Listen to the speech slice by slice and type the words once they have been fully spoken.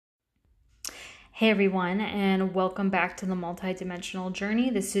Hey everyone, and welcome back to the Multidimensional Journey.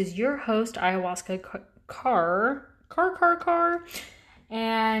 This is your host, Ayahuasca Car.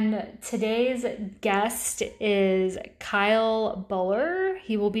 And today's guest is Kyle Buller.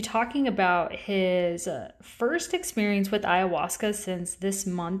 He will be talking about his first experience with ayahuasca since this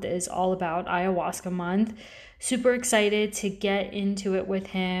month is all about ayahuasca month. Super excited to get into it with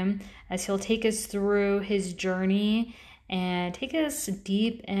him as he'll take us through his journey and take us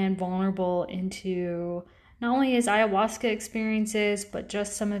deep and vulnerable into not only his ayahuasca experiences, but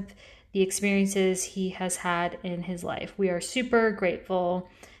just some of the experiences he has had in his life. We are super grateful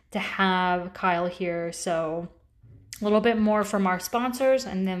to have Kyle here. So, a little bit more from our sponsors,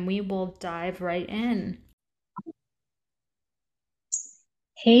 and then we will dive right in.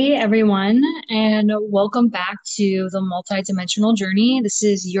 Hey everyone, and welcome back to the Multidimensional Journey. This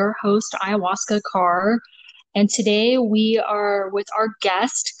is your host, Ayahuasca Car. And today we are with our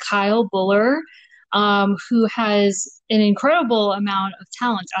guest, Kyle Buller, who has an incredible amount of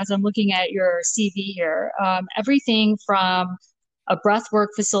talent as I'm looking at your CV here. Everything from a breathwork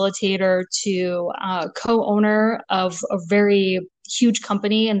facilitator to co-owner of a very huge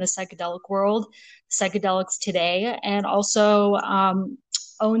company in the psychedelic world, Psychedelics Today, and also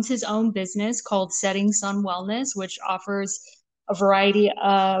owns his own business called Setting Sun Wellness, which offers a variety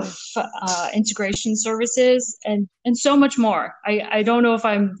of integration services and so much more. I don't know if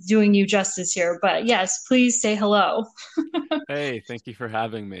I'm doing you justice here, but yes, please say hello. Hey, thank you for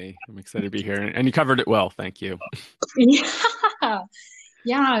having me. I'm excited to be here. And you covered it well. Thank you. Yeah.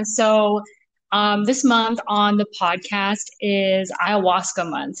 Yeah. So this month on the podcast is ayahuasca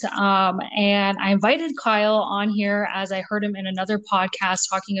month. And I invited Kyle on here as I heard him in another podcast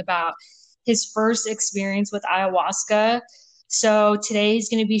talking about his first experience with ayahuasca. So today he's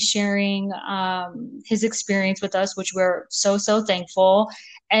going to be sharing his experience with us, which we're so thankful.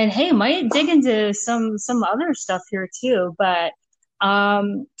 And hey, might dig into some other stuff here too. But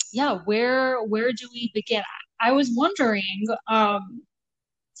yeah, where do we begin? I was wondering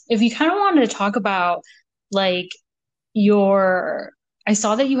if you kind of wanted to talk about like your I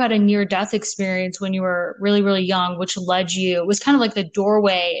saw that you had a near death experience when you were really young, which led you, it was kind of like the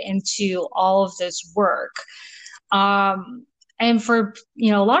doorway into all of this work. Um, and for,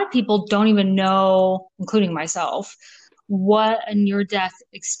 a lot of people don't even know, including myself, what a near death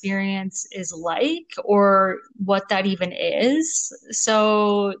experience is like or what that even is.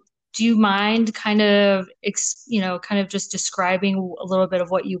 So, do you mind kind of just describing a little bit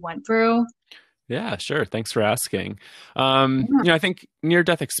of what you went through? Yeah, sure. Thanks for asking. Yeah. I think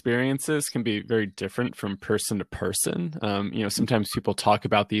near-death experiences can be very different from person to person. Sometimes people talk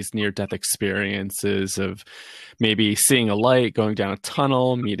about these near-death experiences of maybe seeing a light, going down a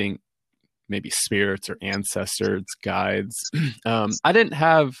tunnel, meeting maybe spirits or ancestors, guides. I didn't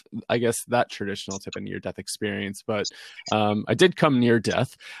have, I guess, that traditional type of near death experience, but I did come near death.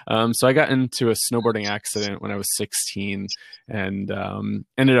 So I got into a snowboarding accident when I was 16 and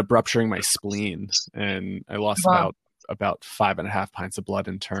ended up rupturing my spleen, and I lost Wow. about 5.5 pints of blood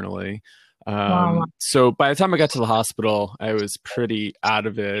internally. Wow. So by the time I got to the hospital, I was pretty out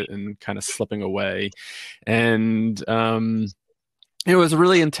of it and kind of slipping away. And it was a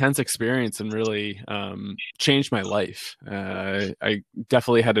really intense experience and really changed my life. I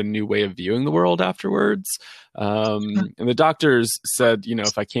definitely had a new way of viewing the world afterwards. And the doctors said,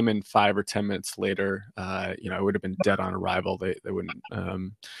 if I came in 5 or 10 minutes later, I would have been dead on arrival. They wouldn't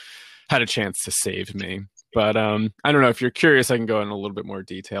had a chance to save me. But I don't know, if you're curious, I can go in a little bit more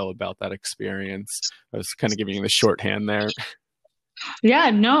detail about that experience. I was kind of giving you the shorthand there.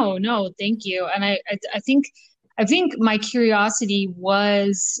 Yeah, no, thank you. And I think my curiosity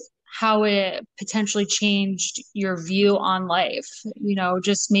was how it potentially changed your view on life.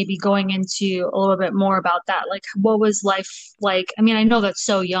 Just maybe going into a little bit more about that. Like, what was life like? I mean, I know that's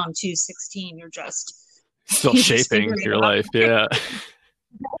so young too, 16. You're just Still you're just shaping figuring it your out, life. Yeah.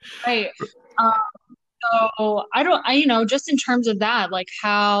 right? Um, so I don't, just in terms of that, like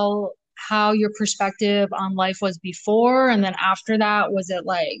how your perspective on life was before, and then after that, was it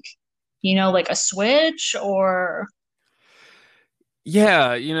like, like a switch or?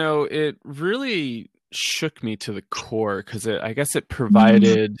 Yeah, it really shook me to the core because I guess it Mm.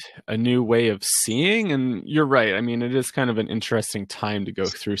 provided a new way of seeing. And you're right. I mean, it is kind of an interesting time to go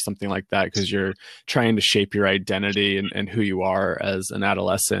through something like that because you're trying to shape your identity and who you are as an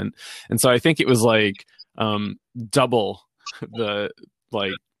adolescent. And so I think it was like double the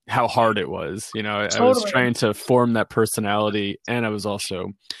like how hard it was. I was Totally. trying to form that personality, and I was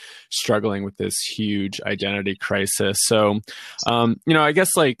also struggling with this huge identity crisis. So, I guess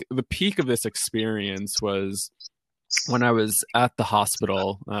like the peak of this experience was when I was at the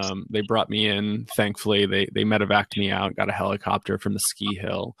hospital, they brought me in. Thankfully, they medevaced me out, got a helicopter from the ski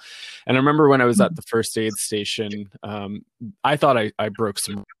hill. And I remember when I was at the first aid station, I thought I broke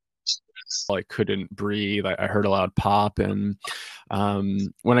some. I couldn't breathe. I heard a loud pop. And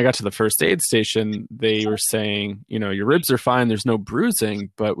when I got to the first aid station, they were saying, your ribs are fine. There's no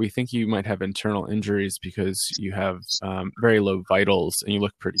bruising, but we think you might have internal injuries because you have very low vitals and you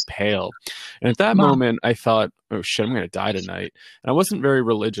look pretty pale. And at that moment, I thought, oh shit, I'm going to die tonight. And I wasn't very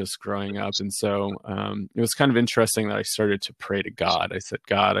religious growing up. And so it was kind of interesting that I started to pray to God. I said,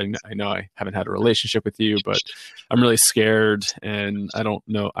 God, I know I haven't had a relationship with you, but I'm really scared and I don't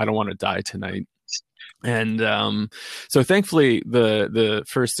want to die tonight. And so thankfully the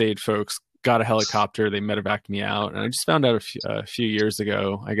first aid folks got a helicopter. They medevaced me out. And I just found out a few years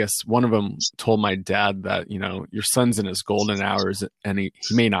ago, I guess one of them told my dad that, your son's in his golden hours and he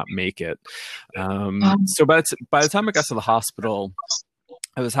may not make it. So by the time I got to the hospital,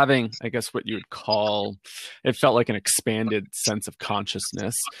 I was having, I guess, what you would call, it felt like an expanded sense of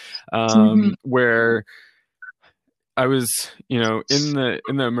consciousness, where I was, in the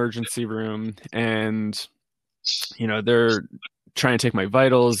emergency room, and they're trying to take my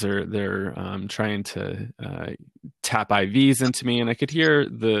vitals, or they're trying to tap IVs into me, and I could hear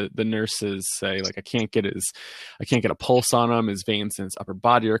the nurses say, like, I can't get a pulse on him. His veins in his upper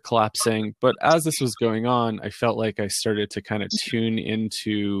body are collapsing. But as this was going on, I felt like I started to kind of tune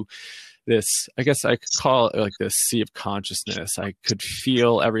into this, I guess I could call it like this sea of consciousness. I could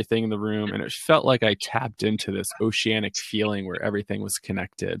feel everything in the room, and it felt like I tapped into this oceanic feeling where everything was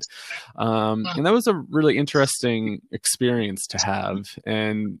connected. And that was a really interesting experience to have.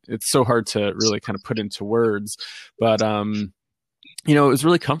 And it's so hard to really kind of put into words, but it was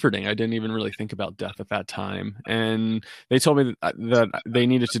really comforting. I didn't even really think about death at that time. And they told me that they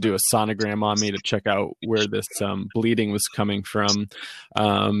needed to do a sonogram on me to check out where this bleeding was coming from.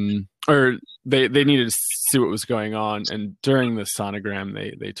 Or they needed to see what was going on. And during the sonogram,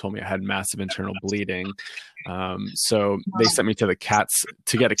 they told me I had massive internal bleeding. So they sent me to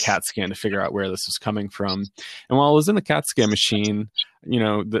to get a CAT scan to figure out where this was coming from. And while I was in the CAT scan machine,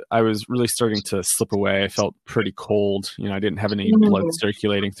 I was really starting to slip away. I felt pretty cold. I didn't have any blood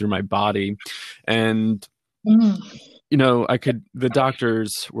circulating through my body. And the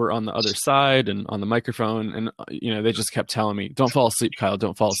doctors were on the other side and on the microphone, and, they just kept telling me, don't fall asleep, Kyle,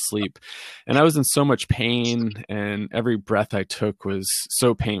 don't fall asleep. And I was in so much pain, and every breath I took was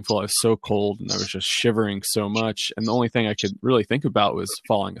so painful. I was so cold, and I was just shivering so much. And the only thing I could really think about was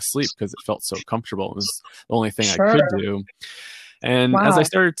falling asleep because it felt so comfortable. It was the only thing I could do. And as I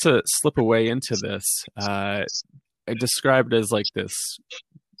started to slip away into this, I described it as like this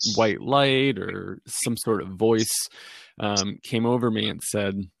white light or some sort of voice came over me and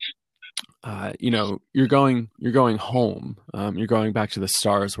said, you're going home. You're going back to the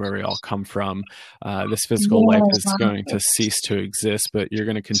stars where we all come from. This physical life is going to cease to exist, but you're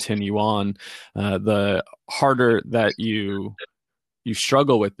going to continue on. The harder that you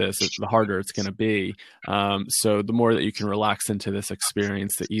struggle with this, the harder it's going to be. So the more that you can relax into this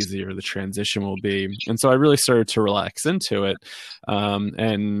experience, the easier the transition will be. And so I really started to relax into it.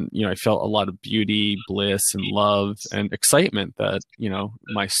 And, I felt a lot of beauty, bliss, and love and excitement that,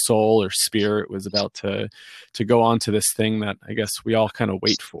 my soul or spirit was about to go on to this thing that I guess we all kind of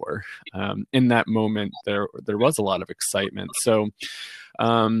wait for. In that moment, there was a lot of excitement. So,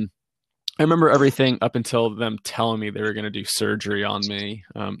 I remember everything up until them telling me they were going to do surgery on me.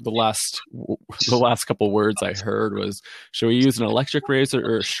 The last couple words I heard was, "Should we use an electric razor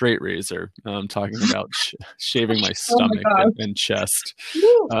or a straight razor?" Talking about shaving my stomach and chest.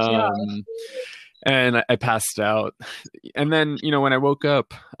 And I passed out. And then, when I woke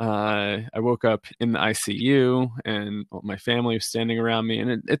up in the ICU, and my family was standing around me.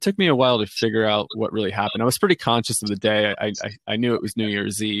 And it took me a while to figure out what really happened. I was pretty conscious of the day. I knew it was New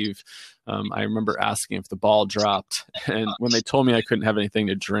Year's Eve. I remember asking if the ball dropped. And when they told me I couldn't have anything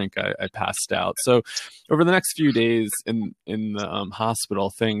to drink, I passed out. So over the next few days in the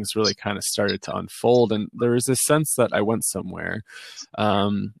hospital, things really kind of started to unfold. And there was this sense that I went somewhere,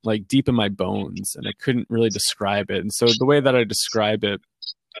 like deep in my bones, and I couldn't really describe it. And so the way that I describe it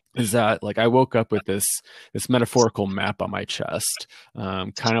is that, like, I woke up with this metaphorical map on my chest,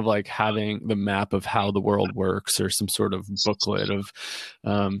 kind of like having the map of how the world works, or some sort of booklet of,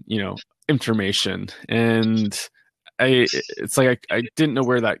 information. And it's like I didn't know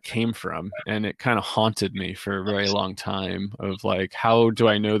where that came from, and it kind of haunted me for a very long time. Of like, how do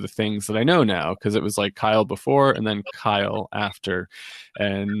I know the things that I know now? Because it was like Kyle before and then Kyle after,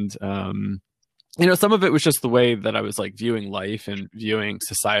 and some of it was just the way that I was like viewing life and viewing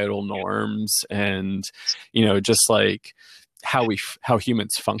societal norms, and just like how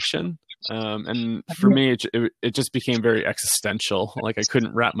humans function. And for me, it just became very existential. Like I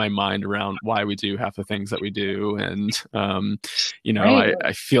couldn't wrap my mind around why we do half the things that we do, and Right.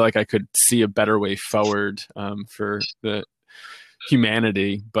 I feel like I could see a better way forward for the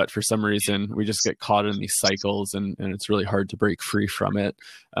humanity, but for some reason we just get caught in these cycles, and it's really hard to break free from it.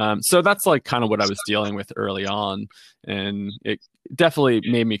 So that's like kind of what I was dealing with early on, and it definitely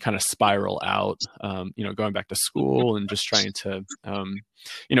made me kind of spiral out, going back to school and just trying to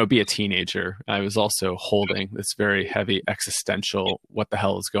be a teenager. I was also holding this very heavy existential, what the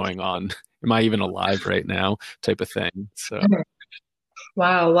hell is going on, am I even alive right now type of thing. So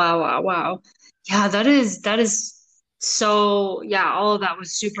Wow, wow, wow, wow. Yeah, that is so yeah, all of that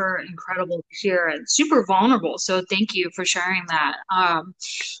was super incredible to hear and super vulnerable. So thank you for sharing that.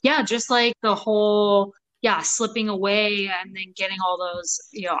 Yeah, just like the whole yeah, slipping away and then getting all those,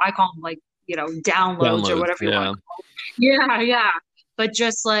 I call them like, downloads or downloads, whatever you want yeah. to call it. Yeah, yeah. But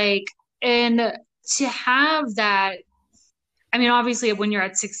just like and to have that I mean, obviously, when you're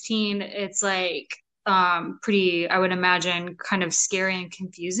at 16, it's like pretty, I would imagine, kind of scary and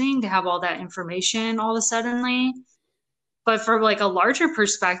confusing to have all that information all of a suddenly. But for like a larger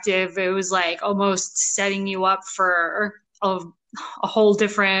perspective, it was like almost setting you up for a whole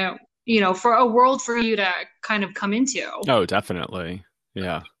different, for a world for you to kind of come into. Oh, definitely,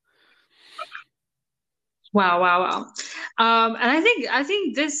 yeah. Wow, wow, wow. And I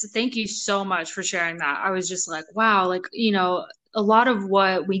think this, thank you so much for sharing that. I was just like, wow, like, a lot of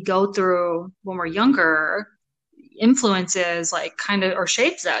what we go through when we're younger influences like kind of or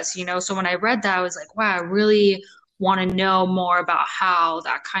shapes us. So when I read that, I was like, wow, I really want to know more about how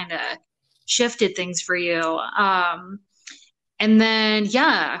that kind of shifted things for you. And then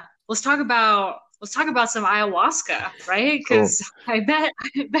yeah, let's talk about some ayahuasca, right? Cool. Because I bet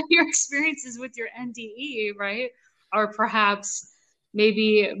your experiences with your NDE, right, are perhaps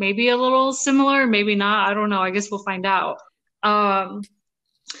maybe a little similar, maybe not. I don't know. I guess we'll find out. Um,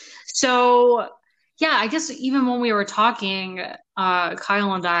 so yeah, I guess even when we were talking,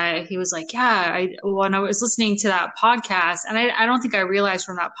 Kyle and I, he was like, yeah, when I was listening to that podcast, and I don't think I realized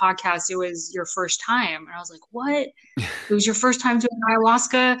from that podcast it was your first time. And I was like, what? It was your first time doing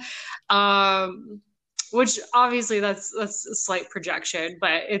ayahuasca? Which obviously that's a slight projection,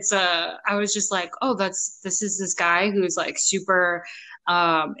 but I was just like, oh, this is this guy who's like super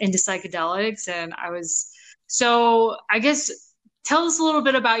into psychedelics, and so I guess tell us a little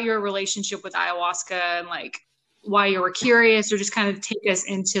bit about your relationship with ayahuasca and like why you were curious, or just kind of take us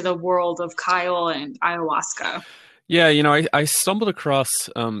into the world of Kyle and ayahuasca. Yeah, I stumbled across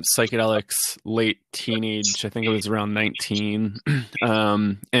psychedelics late teenage. I think it was around 19.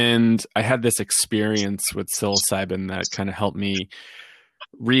 And I had this experience with psilocybin that kind of helped me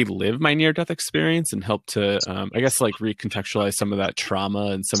relive my near-death experience and help to, I guess, like recontextualize some of that trauma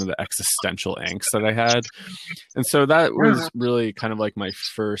and some of the existential angst that I had. And so that was really kind of like my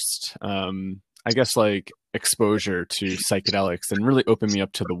first, I guess, like exposure to psychedelics, and really opened me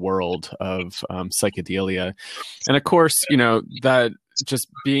up to the world of psychedelia. And of course, that just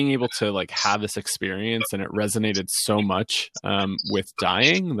being able to like have this experience, and it resonated so much with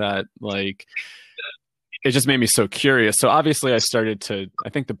dying, that like it just made me so curious. So obviously I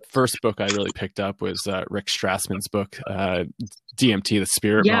think the first book I really picked up was Rick Strassman's book, DMT, the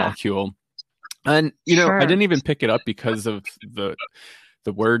Spirit Yeah, Molecule. And, I sure. didn't even pick it up because of the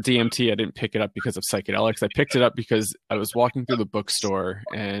word DMT. I didn't pick it up because of psychedelics. I picked it up because I was walking through the bookstore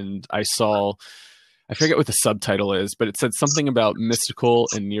and I forget what the subtitle is, but it said something about mystical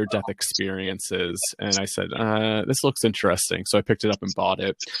and near-death experiences. And I said, this looks interesting. So I picked it up and bought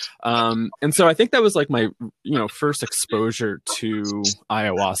it. And so I think that was like my, first exposure to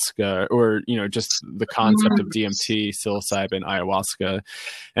ayahuasca, or, just the concept of Mm, DMT, psilocybin, ayahuasca.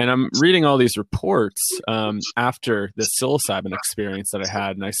 And I'm reading all these reports after the psilocybin experience that I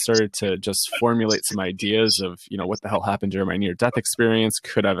had. And I started to just formulate some ideas of, what the hell happened during my near-death experience.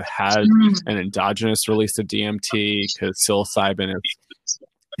 Could have had mm, an endogenous release of DMT, because psilocybin is,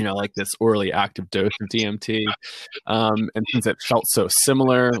 like this orally active dose of DMT. And since it felt so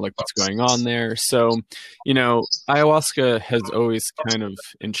similar, like what's going on there. So, ayahuasca has always kind of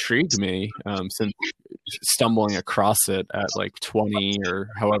intrigued me since stumbling across it at like 20 or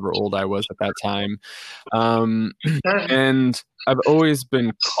however old I was at that time. Um, sure. and I've always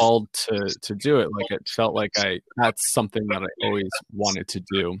been called to do it. Like it felt like that's something that I always wanted to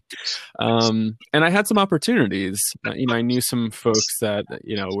do. And I had some opportunities. I knew some folks that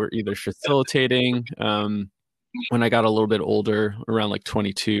were either facilitating when I got a little bit older, around like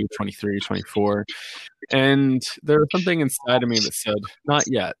 22, 23, 24. And there was something inside of me that said, not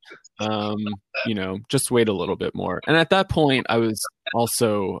yet. Just wait a little bit more. And at that point, I was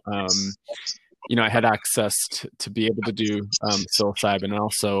also, I had access to be able to do psilocybin and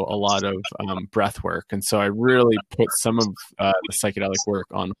also a lot of breath work. And so I really put some of the psychedelic work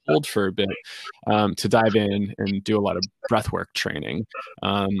on hold for a bit to dive in and do a lot of breath work training.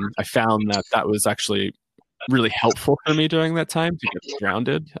 I found that was actually really helpful for me during that time to get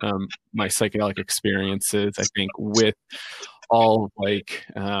grounded. My psychedelic experiences, I think, with all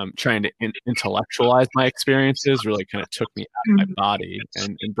trying to intellectualize my experiences really kind of took me out of my body,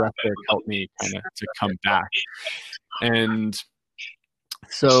 and breath work helped me kind of to come back. And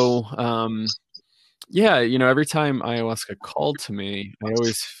so, every time ayahuasca called to me, I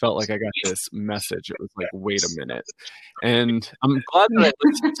always felt like I got this message. It was like, wait a minute. And I'm glad that I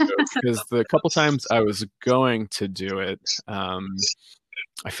listened to it, because the couple times I was going to do it,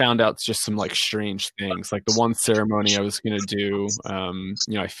 I found out just some like strange things. Like the one ceremony I was going to do,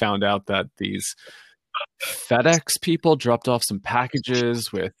 I found out that these FedEx people dropped off some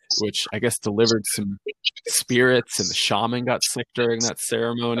packages which I guess delivered some spirits, and the shaman got sick during that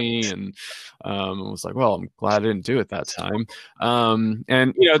ceremony. And I was like, well, I'm glad I didn't do it that time. And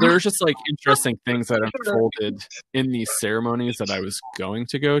there was just like interesting things that unfolded in these ceremonies that I was going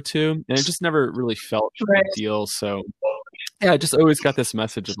to go to, and it just never really felt a big deal. So yeah, I just always got this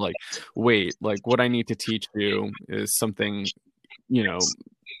message of like, wait, like what I need to teach you is something,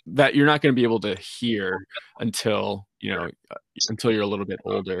 that you're not going to be able to hear until you're a little bit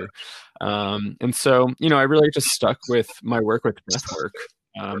older. And so, I really just stuck with my work with breath work,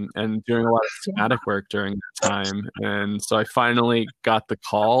 and doing a lot of somatic work during that time. And so I finally got the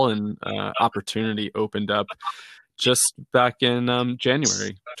call, and opportunity opened up just back in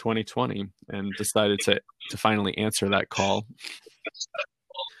January 2020, and decided to finally answer that call.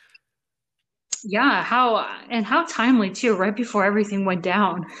 Yeah, how timely too, right before everything went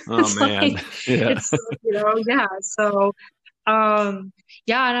down. Oh It's man. Yeah. it's yeah. So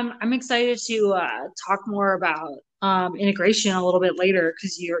yeah, and I'm excited to talk more about integration a little bit later,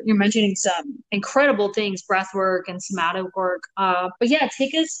 because you're mentioning some incredible things, breath work and somatic work. But yeah,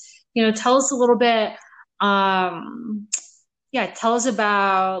 take us, tell us a little bit. Yeah, tell us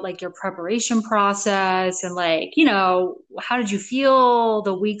about like your preparation process, and like, how did you feel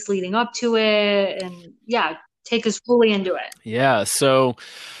the weeks leading up to it? And yeah, take us fully into it. Yeah. So,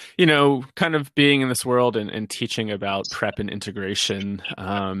 kind of being in this world and teaching about prep and integration,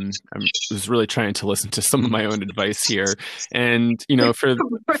 I was really trying to listen to some of my own advice here. And,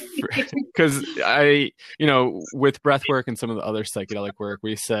 because with breath work and some of the other psychedelic work,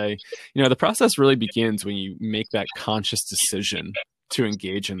 we say, the process really begins when you make that conscious decision to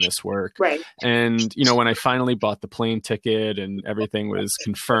engage in this work. Right. And, when I finally bought the plane ticket and everything was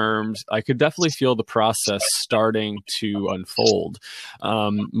confirmed, I could definitely feel the process starting to unfold.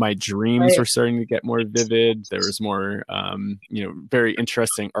 My dreams were starting to get more vivid. There was more, very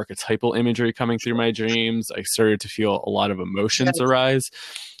interesting archetypal imagery coming through my dreams. I started to feel a lot of emotions arise.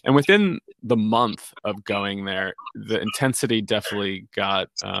 And within the month of going there, the intensity definitely got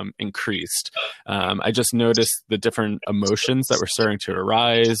increased. I just noticed the different emotions that were starting to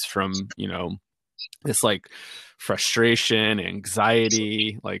arise from, this like frustration,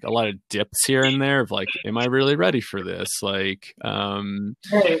 anxiety, like a lot of dips here and there of like, am I really ready for this? Like, I've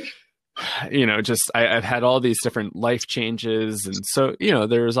had all these different life changes. And so,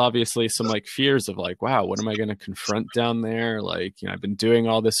 there's obviously some like fears of like, wow, what am I going to confront down there? Like, I've been doing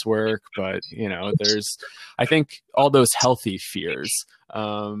all this work, but, there's, I think all those healthy fears.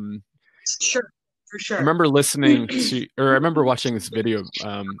 Sure. For sure. I remember I remember watching this video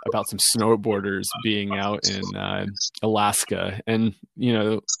about some snowboarders being out in Alaska. And,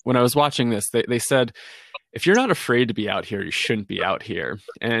 when I was watching this, they said, if you're not afraid to be out here, you shouldn't be out here.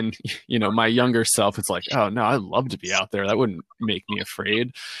 And, my younger self is like, oh no, I'd love to be out there. That wouldn't make me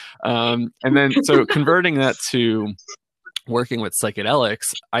afraid. And then, so converting that to working with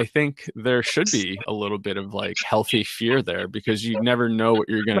psychedelics, I think there should be a little bit of like healthy fear there, because you never know what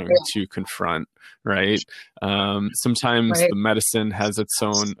you're going to confront, right? Sometimes the medicine has its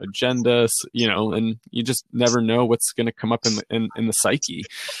own agenda, and you just never know what's going to come up in the psyche.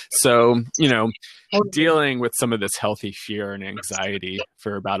 So, dealing with some of this healthy fear and anxiety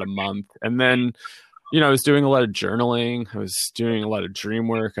for about a month, and then I was doing a lot of journaling. I was doing a lot of dream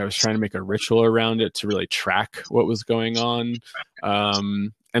work. I was trying to make a ritual around it to really track what was going on.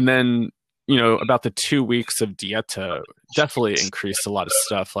 And then, about the 2 weeks of dieta definitely increased a lot of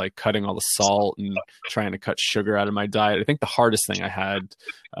stuff, like cutting all the salt and trying to cut sugar out of my diet. I think the hardest thing I had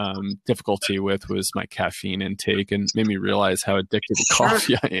difficulty with was my caffeine intake, and made me realize how addicted to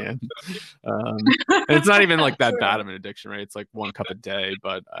coffee I am. And it's not even like that bad of an addiction, right? It's like 1 cup a day,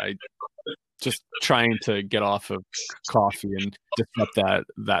 but I just trying to get off of coffee and disrupt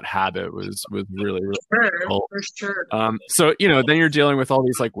that habit was really, really difficult. For sure. So then you're dealing with all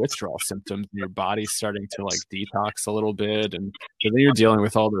these like withdrawal symptoms, and your body's starting to like detox a little bit, and so then you're dealing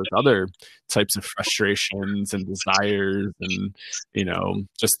with all those other types of frustrations and desires, and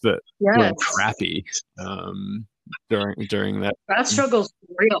just the feeling crappy during that struggle's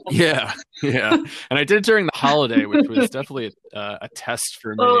real. Yeah. And I did during the holiday, which was definitely a test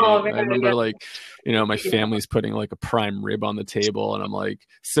for me. I remember my family's putting like a prime rib on the table, and I'm like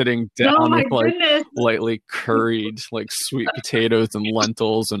sitting down with like lightly curried like sweet potatoes and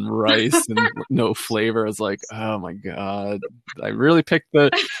lentils and rice and no flavor. I was like, oh my God, I really picked the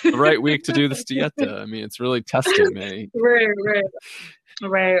right week to do this dieta. I mean, it's really testing me.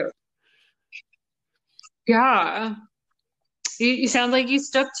 Right. Yeah. You sound like you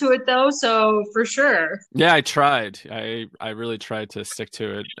stuck to it though, so for sure. Yeah, I tried. I really tried to stick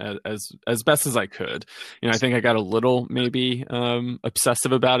to it as best as I could. I think I got a little maybe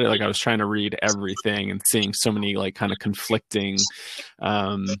obsessive about it. Like I was trying to read everything and seeing so many like kind of conflicting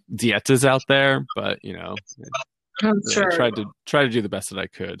dietas out there, but Sure. I tried to do the best that I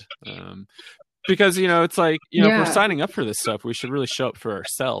could. Because it's like if we're signing up for this stuff, we should really show up for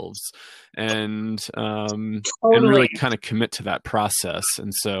ourselves and really kind of commit to that process.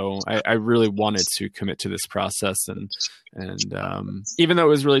 And so I really wanted to commit to this process, and even though it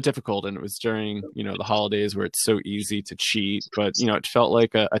was really difficult, and it was during the holidays where it's so easy to cheat, but it felt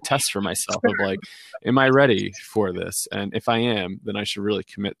like a test for myself of like, am I ready for this? And if I am, then I should really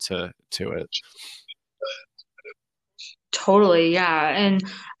commit to it. Totally, yeah. And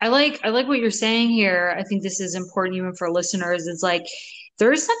I like what you're saying here. I think this is important even for listeners. It's like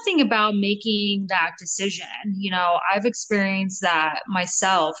there is something about making that decision. I've experienced that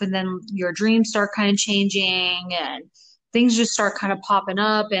myself, and then your dreams start kind of changing and things just start kind of popping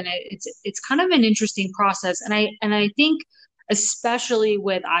up, and it's kind of an interesting process. And I think especially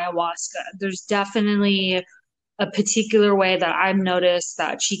with ayahuasca, there's definitely a particular way that I've noticed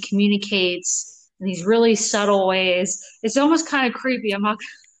that she communicates in these really subtle ways. It's almost kind of creepy. I'm not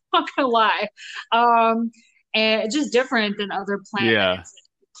gonna lie. And it's just different than other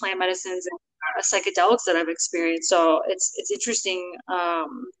plant medicines and psychedelics that I've experienced. So it's interesting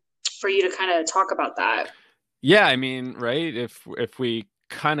for you to kind of talk about that. Yeah, I mean, right? If we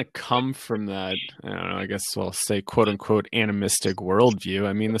kind of come from that, I don't know, I guess I'll say quote unquote animistic worldview.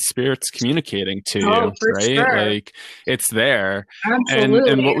 I mean, the spirit's communicating to you, right? Sure. Like it's there.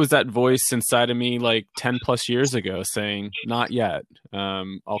 Absolutely. And what was that voice inside of me like 10 plus years ago saying, not yet.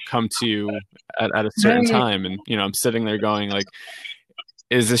 I'll come to you at a certain time. And, I'm sitting there going like,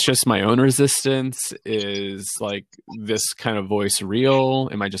 is this just my own resistance? Is like this kind of voice real?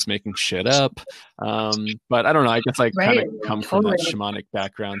 Am I just making shit up? But I don't know. I guess I kind of come from that shamanic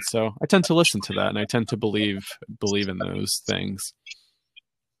background, so I tend to listen to that, and I tend to believe in those things.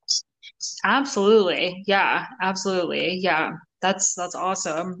 Absolutely, yeah, absolutely, yeah. That's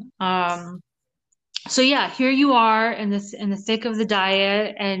awesome. So yeah, here you are in the thick of the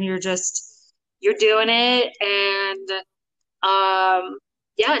diet, and you're doing it, and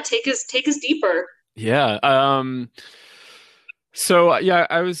yeah, take us deeper. Yeah. So yeah,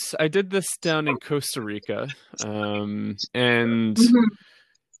 I did this down in Costa Rica, and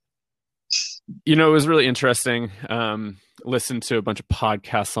it was really interesting. Listened to a bunch of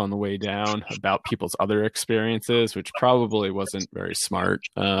podcasts on the way down about people's other experiences, which probably wasn't very smart.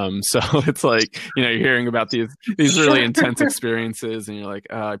 So it's like, you're hearing about these really intense experiences, and you're like,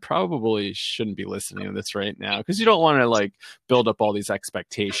 I probably shouldn't be listening to this right now, because you don't want to like build up all these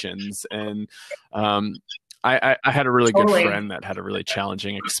expectations. And I had a really good friend that had a really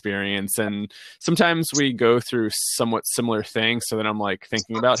challenging experience, and sometimes we go through somewhat similar things. So then I'm like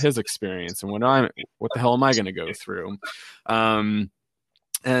thinking about his experience and what the hell am I going to go through?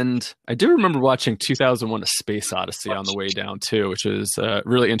 And I do remember watching 2001: A Space Odyssey on the way down too, which is a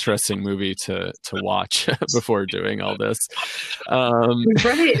really interesting movie to watch before doing all this. But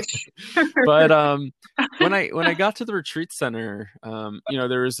when I got to the retreat center,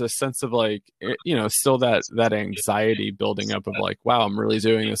 there was a sense of like, still that anxiety building up of like, wow, I'm really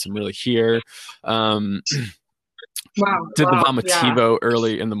doing this. I'm really here. Wow. Did the Wow. Yeah. vomitivo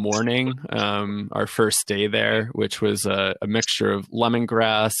early in the morning, our first day there, which was a mixture of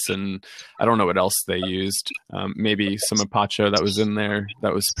lemongrass and I don't know what else they used. Maybe some apacho that was in there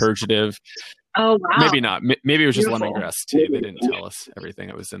that was purgative. Oh, wow. Maybe not. Maybe it was just Beautiful. lemongrass tea. They didn't tell us everything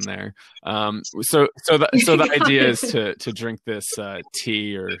that was in there. So the Got idea is it. to drink this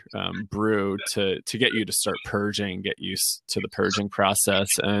tea or brew to get you to start purging, get used to the purging process,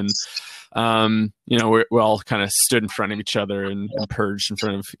 and we all kind of stood in front of each other and purged in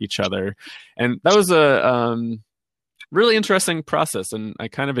front of each other, and that was a really interesting process, and I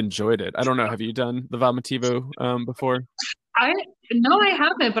kind of enjoyed it. I don't know. Have you done the vomitivo before? I no, I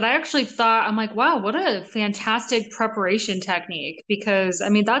haven't, but I actually thought I'm like, wow, what a fantastic preparation technique. Because I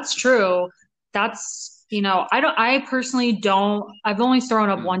mean, that's true. That's, I personally don't, I've only thrown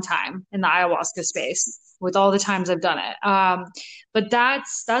up Mm. one time in the ayahuasca space with all the times I've done it. But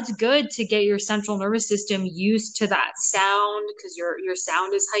that's good to get your central nervous system used to that sound because your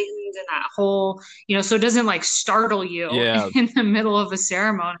sound is heightened and that whole, so it doesn't like startle you Yeah, in the middle of a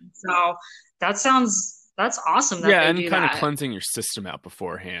ceremony. So that's awesome that yeah, they and do kind of that. cleansing your system out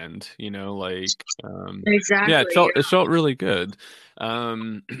beforehand, yeah, it felt Exactly. really good.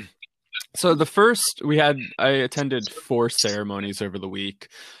 um so I attended 4 ceremonies over the week.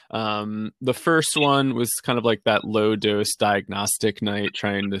 The first one was kind of like that low dose diagnostic night,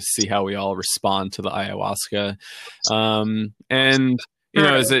 trying to see how we all respond to the ayahuasca. And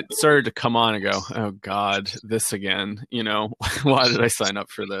as Sure. it started to come on, I go, oh God, this again. Why did I sign up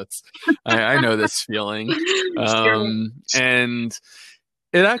for this? I know this feeling. Sure. And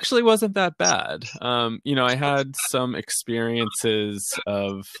it actually wasn't that bad. I had some experiences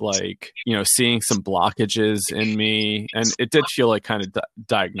of like, seeing some blockages in me, and it did feel like kind of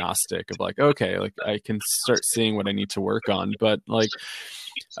diagnostic of like, okay, like I can start seeing what I need to work on. But like,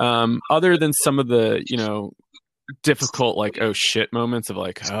 other than some of the, difficult, like, oh shit moments of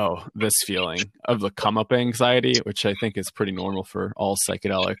like, oh, this feeling of the come up anxiety, which I think is pretty normal for all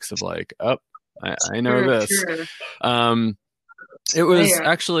psychedelics of like, oh, I know Sure. this. Sure. Um, it was Yeah.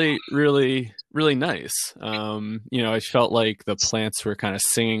 actually really, really nice. I felt like the plants were kind of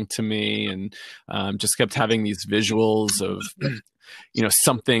singing to me, and just kept having these visuals of,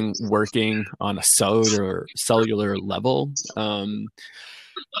 something working on a cellular level. And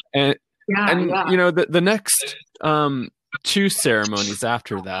Yeah. and Yeah. the next 2 ceremonies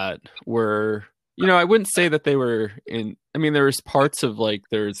after that were, I wouldn't say that they were in, I mean, there was parts of like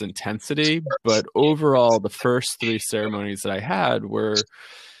there's intensity, but overall the first 3 ceremonies that I had were,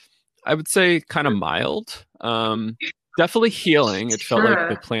 I would say, kind of mild. Definitely healing. It felt like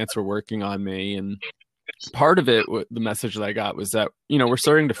the Sure. plants were working on me, and part of it, the message that I got was that, we're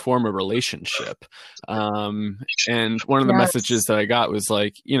starting to form a relationship. And one of the messages Yes. that I got was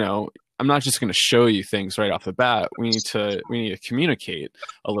like, I'm not just going to show you things right off the bat. We need to communicate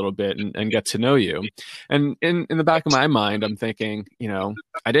a little bit and get to know you. And in the back of my mind, I'm thinking,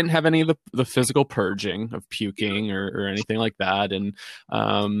 I didn't have any of the physical purging of puking or anything like that. And,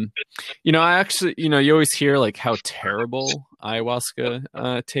 I actually, you always hear like how terrible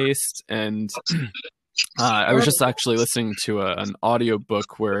ayahuasca tastes. And I was Sure. just actually listening to an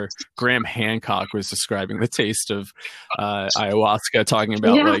audiobook where Graham Hancock was describing the taste of ayahuasca, talking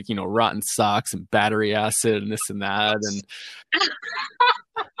about Yeah. like, rotten socks and battery acid and this and that. And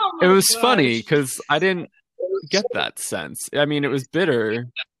Oh it my was funny gosh. because I didn't get that sense. I mean, it was bitter,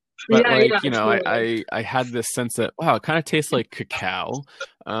 but Yeah. Yeah. like, Totally. I had this sense that, wow, it kind of tastes like cacao.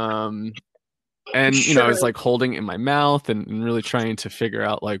 Um, and I was Sure. like holding it in my mouth and really trying to figure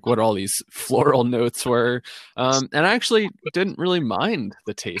out like what all these floral notes were. And I actually didn't really mind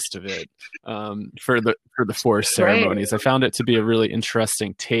the taste of it. For the 4 ceremonies, Right. I found it to be a really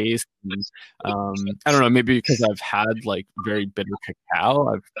interesting taste. And, I don't know, maybe because I've had like very bitter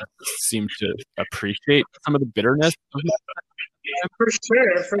cacao, I've seemed to appreciate some of the bitterness of For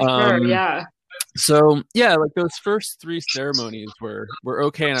sure. For it. sure. Yeah. So yeah, like those first 3 ceremonies were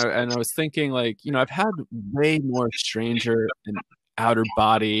okay, and I was thinking like, I've had way more stranger and outer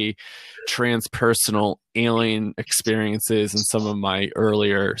body, transpersonal alien experiences in some of my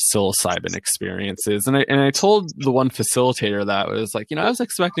earlier psilocybin experiences, and I told the one facilitator that was like, I was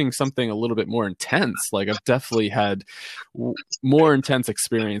expecting something a little bit more intense. Like I've definitely had more intense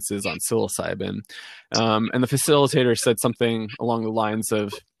experiences on psilocybin, and the facilitator said something along the lines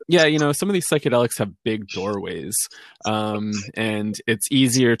of, yeah, some of these psychedelics have big doorways, and it's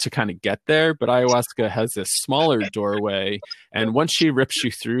easier to kind of get there, but ayahuasca has this smaller doorway, and once she rips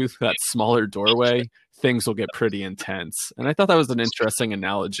you through that smaller doorway, things will get pretty intense. And I thought that was an interesting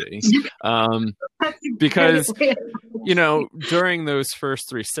analogy. Because, you know, during those first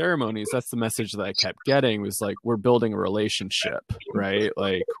 3 ceremonies, that's the message that I kept getting was like, we're building a relationship, right?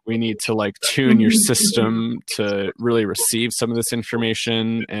 Like we need to like tune your system to really receive some of this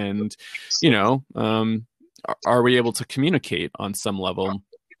information. And, you know, are we able to communicate on some level?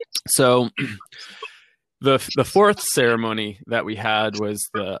 So the 4th ceremony that we had was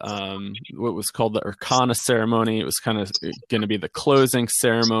the what was called the Arcana ceremony. It was kind of going to be the closing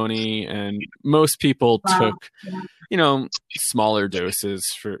ceremony, and most people took, you know, smaller doses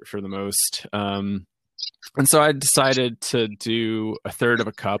for the most. And so I decided to do a third of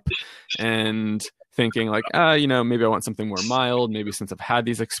a cup, and thinking like, you know, maybe I want something more mild. Maybe since I've had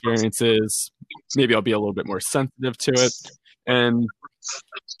these experiences, maybe I'll be a little bit more sensitive to it. And,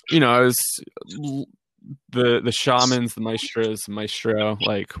 you know, I was the shamans, the maestro,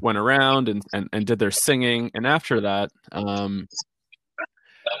 like went around and did their singing. And after that, I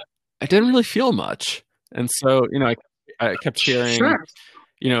didn't really feel much. And so, you know, I kept hearing,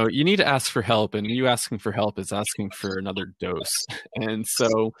 you know, you need to ask for help, and you asking for help is asking for another dose. And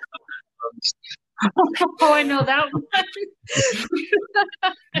so, oh, I know that one.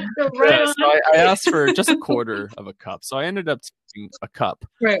 Yeah, so I asked for just a quarter of a cup. So I ended up taking a cup,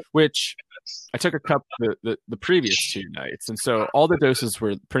 which I took a cup the previous 2 nights. And so all the doses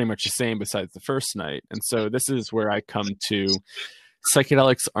were pretty much the same besides the first night. And so this is where I come to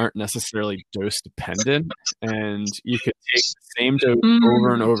psychedelics aren't necessarily dose dependent, and you could take the same dose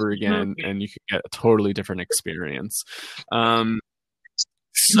over and over again, and you could get a totally different experience.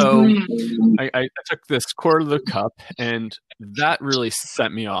 So I took this quarter of the cup, and that really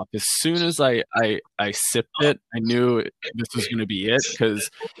set me off. As soon as I sipped it, I knew this was going to be it, because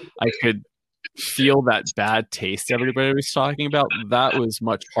I could feel that bad taste everybody was talking about. That was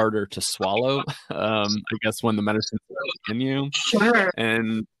much harder to swallow, I guess, when the medicine was in you.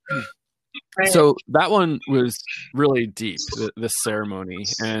 And so that one was really deep, this ceremony.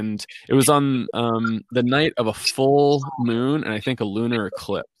 And it was on the night of a full moon, and I think a lunar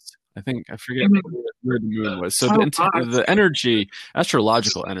eclipse. I forget where the moon was. So the energy,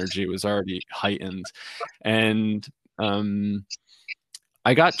 astrological energy, was already heightened. And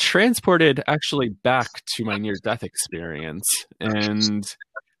I got transported actually back to my near-death experience. And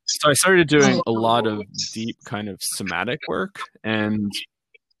so I started doing a lot of deep kind of somatic work. And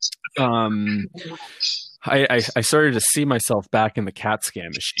I started to see myself back in the CAT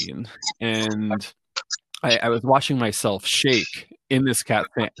scan machine, and I was watching myself shake in this CAT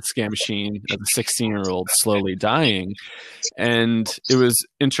scan machine as a 16-year-old slowly dying. And it was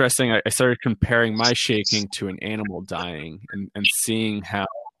interesting. I started comparing my shaking to an animal dying, and seeing how,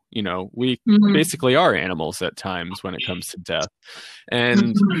 you know, we basically are animals at times when it comes to death.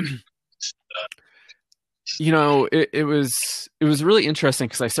 And you know, it was really interesting,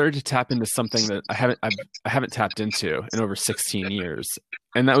 because I started to tap into something that I haven't tapped into in over 16 years,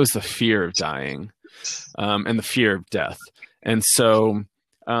 and that was the fear of dying, and the fear of death. And so,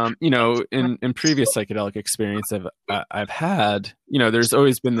 you know, in previous psychedelic experience I've had, you know, there's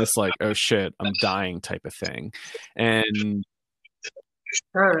always been this like, oh shit, I'm dying type of thing, and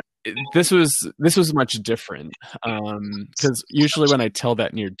this was much different, because usually when I tell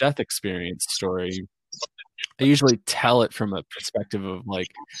that near death experience story, I usually tell it from a perspective of like,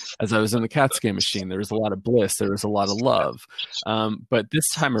 as I was in the CAT scan machine, there was a lot of bliss, there was a lot of love. But this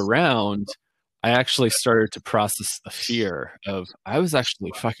time around, I actually started to process the fear of, I was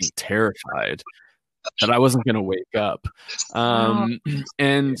actually fucking terrified that I wasn't going to wake up.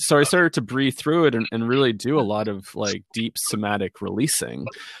 And so I started to breathe through it and really do a lot of like deep somatic releasing.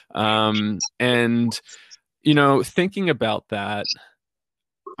 And, you know, thinking about that,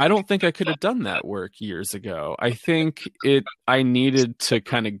 I don't think I could have done that work years ago. I think I needed to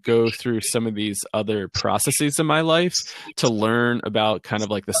kind of go through some of these other processes in my life to learn about kind of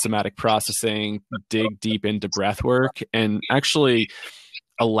like the somatic processing, dig deep into breath work, and actually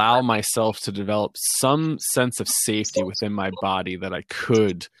allow myself to develop some sense of safety within my body, that I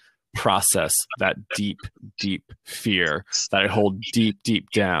could process that deep, deep fear that I hold deep,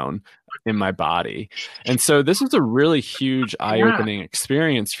 deep down in my body. And so this was a really huge eye-opening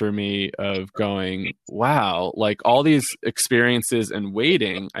experience for me of going, wow, like all these experiences and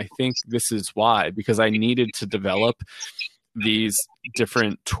waiting, I think this is why, because I needed to develop these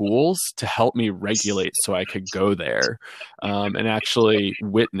different tools to help me regulate so I could go there, and actually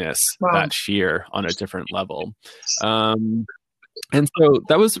witness that fear on a different level. And so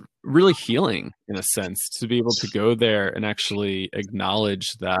that was really healing in a sense, to be able to go there and actually acknowledge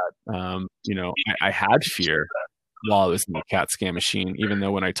that, you know, I had fear while I was in the CAT scan machine, even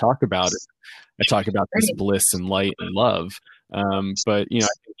though when I talk about it, I talk about this bliss and light and love. But you know,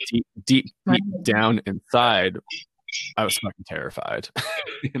 I think deep down inside, I was fucking terrified,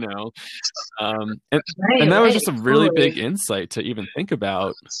 you know? And that was just a really big insight to even think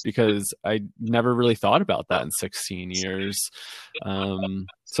about, because I never really thought about that in 16 years.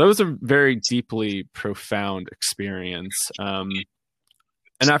 So it was a very deeply profound experience.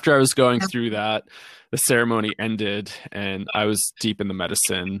 And after I was going through that, the ceremony ended and I was deep in the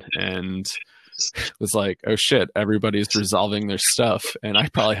medicine and was like, oh shit, everybody's resolving their stuff and I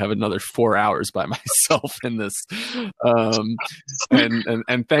probably have another 4 hours by myself in this.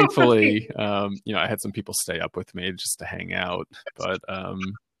 And thankfully, you know, I had some people stay up with me just to hang out, but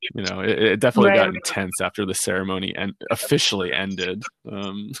you know, it definitely got intense after the ceremony and officially ended.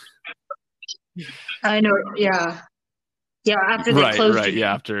 I know. Yeah. Yeah. After they closed. Right.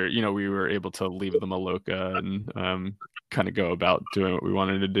 Yeah. After, you know, we were able to leave the Maloka and kind of go about doing what we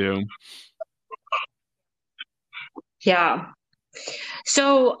wanted to do. Yeah.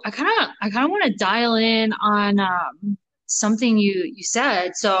 So I kind of want to dial in on something you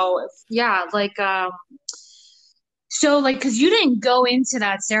said. So yeah, like so like because you didn't go into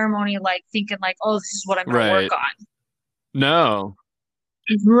that ceremony like thinking like, oh, this is what I'm gonna work on. No.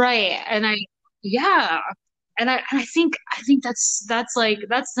 Right. And yeah. And I think that's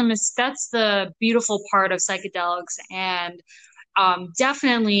the beautiful part of psychedelics and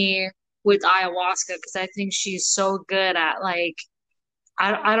definitely with ayahuasca, because I think she's so good at like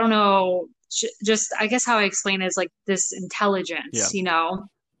I don't know, just I guess how I explain it is like this intelligence, you know.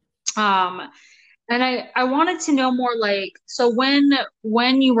 And I wanted to know more like, so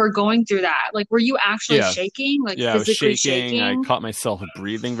when you were going through that, like were you actually shaking, like physically I was shaking. I caught myself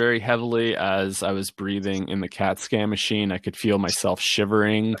breathing very heavily as I was breathing in the CAT scan machine. I could feel myself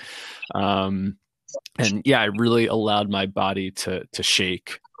shivering. And yeah, I really allowed my body to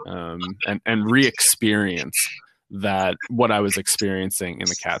shake and re-experience that what I was experiencing in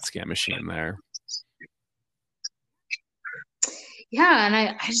the CAT scan machine there. Yeah, and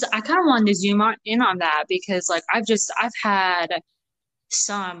I kind of wanted to zoom in on that because like I've had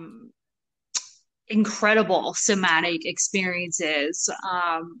some incredible somatic experiences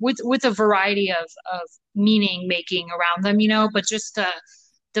with a variety of meaning making around them, you know, but just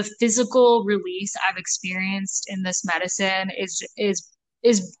the physical release I've experienced in this medicine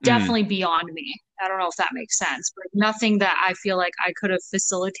is definitely beyond me. I don't know if that makes sense, but nothing that I feel like I could have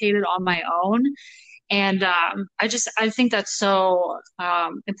facilitated on my own. And I think that's so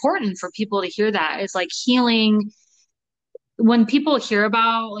important for people to hear that. It's like healing. When people hear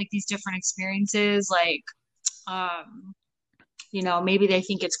about like these different experiences, like you know, maybe they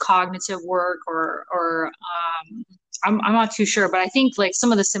think it's cognitive work or I'm not too sure, but I think like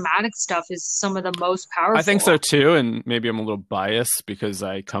some of the somatic stuff is some of the most powerful. I think so too, and maybe I'm a little biased because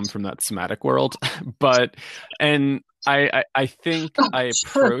I come from that somatic world, but I think I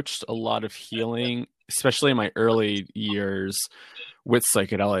approached a lot of healing, especially in my early years with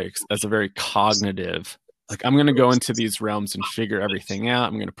psychedelics, as a very cognitive, like I'm going to go into these realms and figure everything out.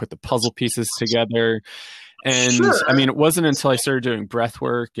 I'm going to put the puzzle pieces together. And I mean, it wasn't until I started doing breath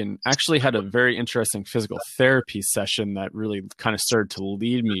work and actually had a very interesting physical therapy session that really kind of started to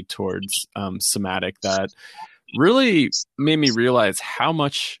lead me towards somatic that really made me realize how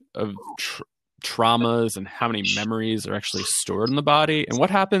much of traumas and how many memories are actually stored in the body, and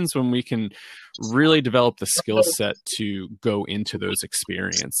what happens when we can really develop the skill set to go into those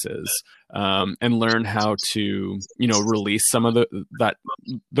experiences and learn how to, you know, release some of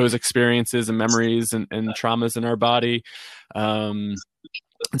those experiences and memories and traumas in our body.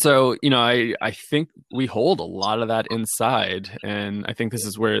 So, you know, I think we hold a lot of that inside. And I think this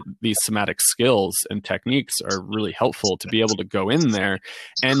is where these somatic skills and techniques are really helpful to be able to go in there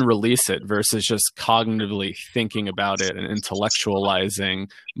and release it versus just cognitively thinking about it and intellectualizing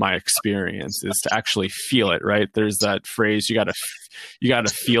my experience, is to actually feel it, right? There's that phrase, you got to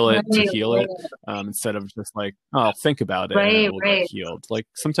feel it to heal it, instead of just like, oh, I'll think about it and it will get healed. Like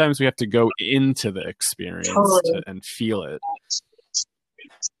sometimes we have to go into the experience and feel it.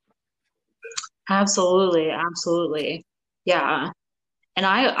 Absolutely. Yeah. And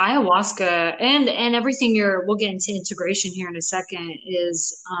ayahuasca and everything we'll get into integration here in a second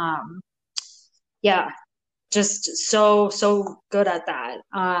is yeah, just so good at that.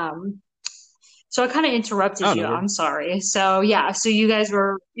 So I kind of interrupted you. I'm sorry. So yeah, so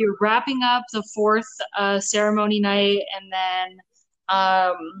you're wrapping up the fourth ceremony night, and then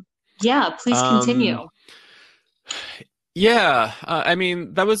yeah, please continue. Yeah, I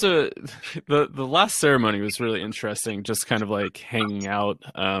mean, that was the last ceremony was really interesting, just kind of like hanging out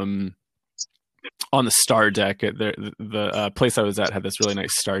on the star deck at the place I was at had this really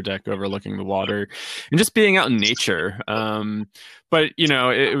nice star deck overlooking the water, and just being out in nature. But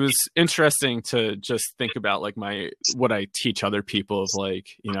it was interesting to just think about like what I teach other people of like,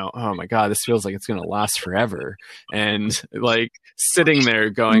 oh my God, this feels like it's going to last forever. And like sitting there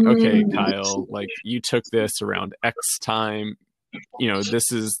going, okay, Kyle, like you took this around X time.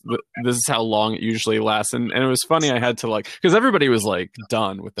 This is how long it usually lasts. And it was funny. I had to because everybody was like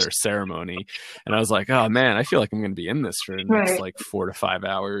done with their ceremony. And I was like, oh man, I feel like I'm going to be in this for the next like 4 to 5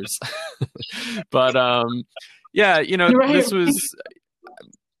 hours. But, yeah,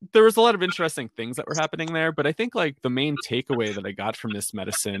 there was a lot of interesting things that were happening there, but I think like the main takeaway that I got from this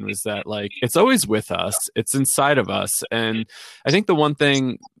medicine was that like, it's always with us, it's inside of us. And I think the one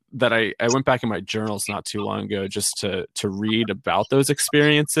thing that I went back in my journals not too long ago just to read about those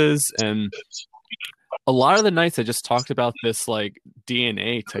experiences, and a lot of the nights I just talked about this like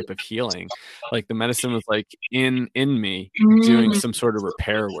DNA type of healing. Like the medicine was like in me doing some sort of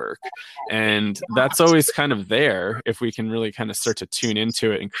repair work. And that's always kind of there if we can really kind of start to tune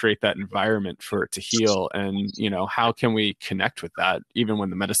into it and create that environment for it to heal. And, how can we connect with that even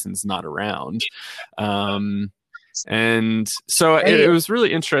when the medicine's not around? And so it was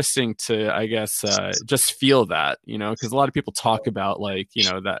really interesting to, I guess, just feel that, because a lot of people talk about like,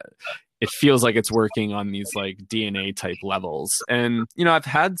 that it feels like it's working on these like DNA type levels. And, I've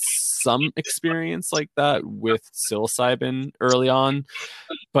had some experience like that with psilocybin early on,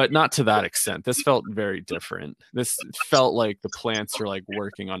 but not to that extent. This felt very different. This felt like the plants are like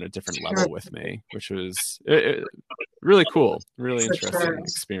working on a different level with me, which was really cool, really interesting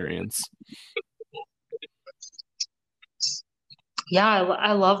experience. Yeah,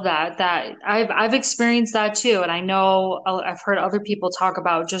 I love that. That I've experienced that too, and I know I've heard other people talk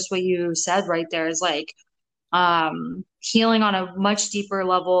about just what you said right there is like healing on a much deeper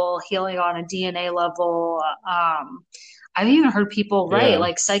level, healing on a DNA level. I've even heard people write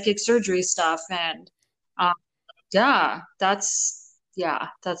like psychic surgery stuff, and um, that's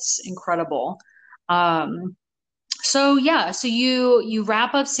incredible. So you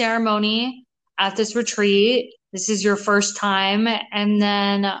wrap up ceremony at this retreat. This is your first time. And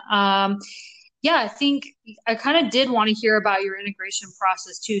then, I think I kind of did want to hear about your integration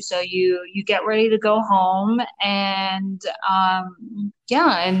process too. So you get ready to go home and,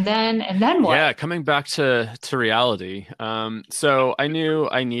 and then what? Yeah, coming back to reality. So I knew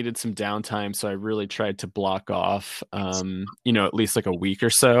I needed some downtime, so I really tried to block off, at least like a week or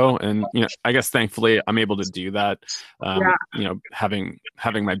so. And I guess thankfully I'm able to do that.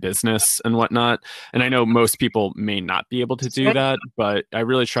 Having my business and whatnot. And I know most people may not be able to do that, but I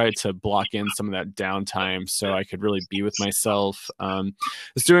really tried to block in some of that downtime so I could really be with myself. I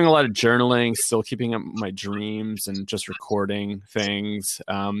was doing a lot of journaling, still keeping up my dreams and just recording things.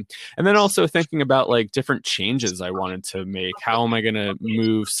 And then also thinking about like different changes I wanted to make. How am I going to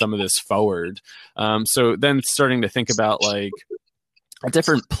move some of this forward? So then starting to think about like a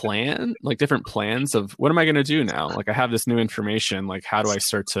different plans of what am I going to do now? Like I have this new information, like how do I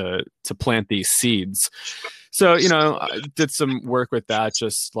start to plant these seeds? So, I did some work with that,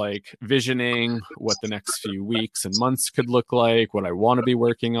 just like visioning what the next few weeks and months could look like, what I want to be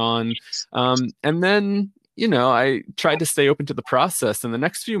working on. And then, I tried to stay open to the process, and the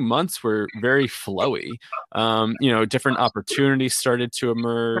next few months were very flowy. Different opportunities started to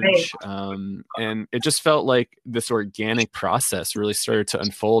emerge. And it just felt like this organic process really started to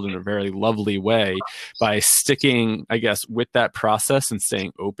unfold in a very lovely way by sticking, I guess, with that process and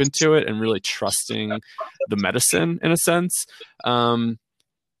staying open to it and really trusting the medicine in a sense. And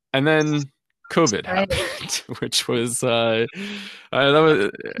then COVID happened, which was it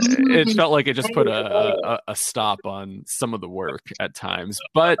felt like it just put a stop on some of the work at times,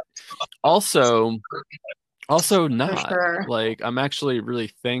 but also not. Sure. Like I'm actually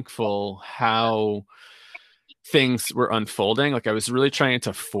really thankful how things were unfolding. Like I was really trying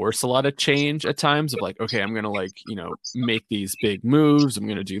to force a lot of change at times of like, okay, I'm gonna make these big moves, I'm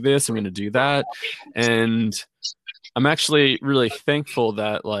gonna do this, I'm gonna do that. And I'm actually really thankful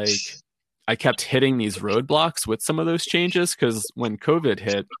that like I kept hitting these roadblocks with some of those changes, because when COVID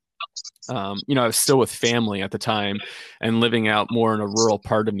hit, I was still with family at the time and living out more in a rural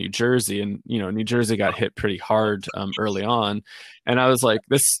part of New Jersey. And, New Jersey got hit pretty hard early on. And I was like,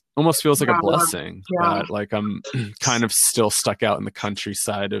 this almost feels like a blessing that like I'm kind of still stuck out in the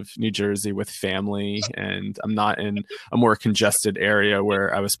countryside of New Jersey with family, and I'm not in a more congested area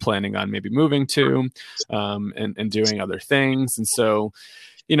where I was planning on maybe moving to and doing other things. And so,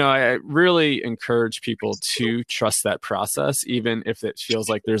 I really encourage people to trust that process, even if it feels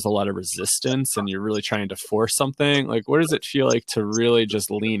like there's a lot of resistance and you're really trying to force something. Like, what does it feel like to really just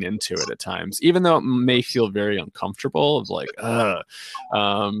lean into it at times, even though it may feel very uncomfortable of like,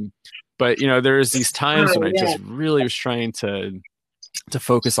 but there's these times when I just really was trying to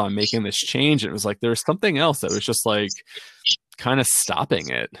focus on making this change. It was like, there was something else that was just like, kind of stopping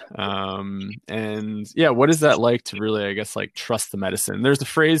it. And yeah, what is that like to really, I guess, like trust the medicine? There's a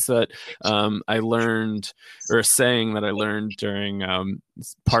phrase that I learned, or a saying that I learned during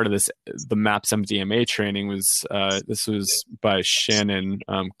part of the MAPS MDMA training was, this was by Shannon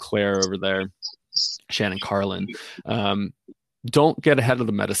Claire over there, Shannon Carlin. Don't get ahead of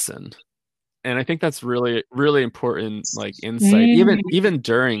the medicine. And I think that's really, really important, like insight, even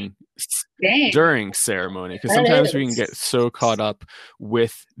during ceremony, because sometimes we can get so caught up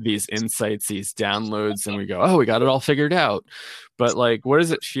with these insights, these downloads, and we go, oh, we got it all figured out. But like, what does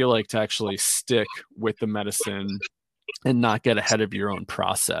it feel like to actually stick with the medicine and not get ahead of your own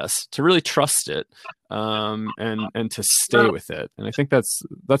process, to really trust it, and to stay with it? And I think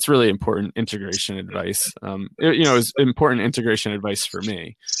that's really important integration advice. It was important integration advice for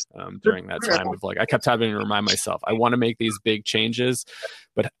me during that time of like, I kept having to remind myself, I want to make these big changes,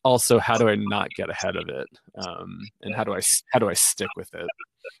 but also how do I not get ahead of it? And how do I stick with it?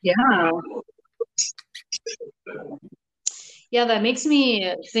 Yeah. Yeah, that makes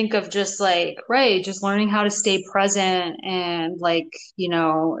me think of just like, right, just learning how to stay present and like,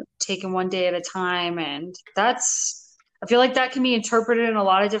 taking one day at a time. And I feel like that can be interpreted in a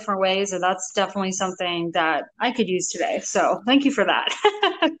lot of different ways. And that's definitely something that I could use today. So thank you for that.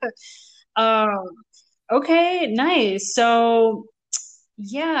 um, okay, nice. So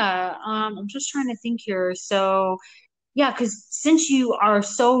yeah, I'm just trying to think here. So yeah, because since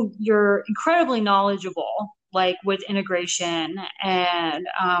you're incredibly knowledgeable, like with integration, and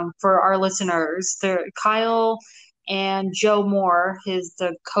for our listeners, Kyle and Joe Moore,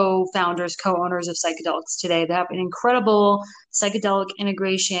 the co-founders, co-owners of Psychedelics Today. They have an incredible psychedelic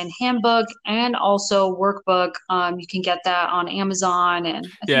integration handbook and also workbook. You can get that on Amazon, and I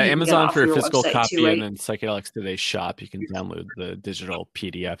think you can get it Amazon off for a your physical website copy, too, right? and then Psychedelics Today shop. You can download the digital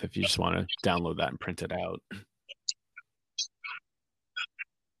PDF if you just want to download that and print it out.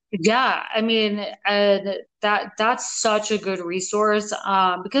 Yeah, I mean, that's such a good resource,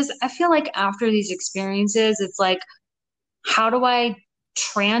 because I feel like after these experiences, it's like, how do I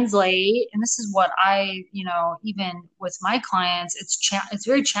translate? And this is what even with my clients, it's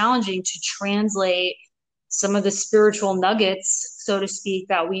very challenging to translate some of the spiritual nuggets, so to speak,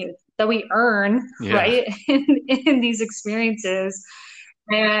 that we earn, Yeah. right, in these experiences,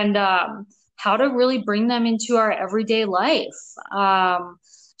 and how to really bring them into our everyday life.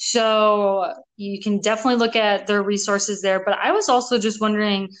 So you can definitely look at their resources there. But I was also just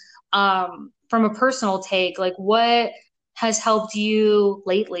wondering, from a personal take, like what has helped you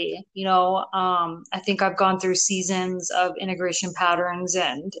lately? I think I've gone through seasons of integration patterns,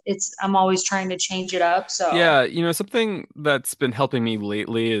 and I'm always trying to change it up. So Yeah, something that's been helping me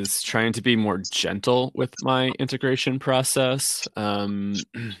lately is trying to be more gentle with my integration process.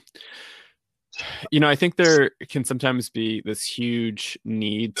 I think there can sometimes be this huge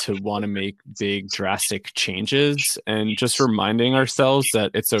need to want to make big, drastic changes, and just reminding ourselves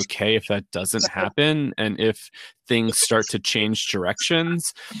that it's okay if that doesn't happen, and if things start to change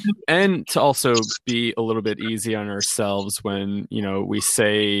directions, and to also be a little bit easy on ourselves when we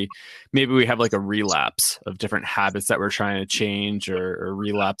say maybe we have like a relapse of different habits that we're trying to change, or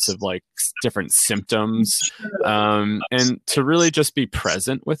relapse of like different symptoms, and to really just be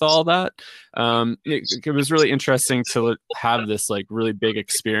present with all that. It was really interesting to have this like really big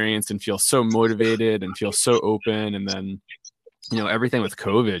experience and feel so motivated and feel so open, and then everything with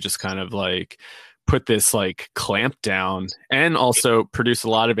COVID just kind of like put this like clamp down and also produce a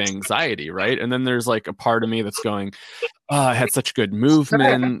lot of anxiety, right? And then there's like a part of me that's going, oh, I had such good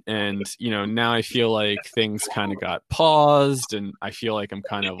movement, and now I feel like things kind of got paused, and I feel like I'm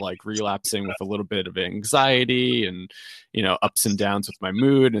kind of like relapsing with a little bit of anxiety, and ups and downs with my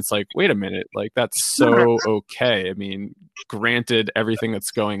mood. And it's like, wait a minute, like that's so okay. I mean, granted everything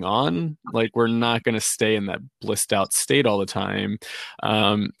that's going on, like we're not going to stay in that blissed out state all the time.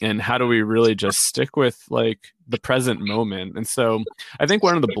 And how do we really just stick with like the present moment? And so I think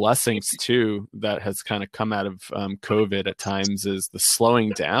one of the blessings too that has kind of come out of COVID at times is the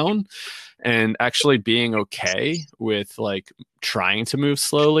slowing down, and actually being okay with like trying to move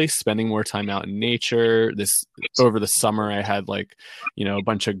slowly, spending more time out in nature. Over the summer, I had like, a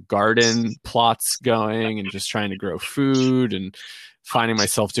bunch of garden plots going and just trying to grow food, and finding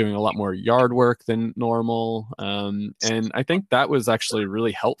myself doing a lot more yard work than normal. And I think that was actually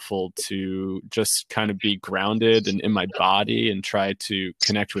really helpful to just kind of be grounded and in my body and try to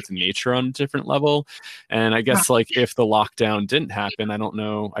connect with nature on a different level. And I guess like if the lockdown didn't happen, I don't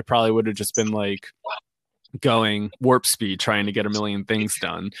know, I probably would have just been like going warp speed trying to get a million things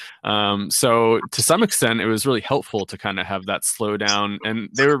done. So to some extent it was really helpful to kind of have that slow down, and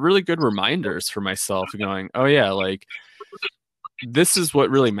they were really good reminders for myself going, oh yeah, like this is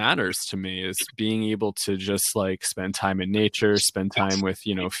what really matters to me, is being able to just like spend time in nature, spend time with,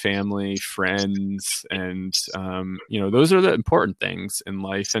 you know, family, friends, and you know, those are the important things in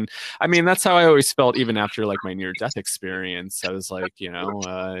life. And I mean, that's how I always felt even after like my near death experience. I was like, you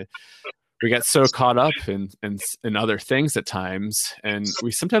know, we get so caught up in other things at times, and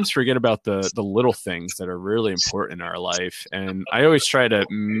we sometimes forget about the little things that are really important in our life. And I always try to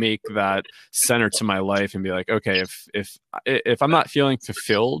make that center to my life and be like, okay, if I'm not feeling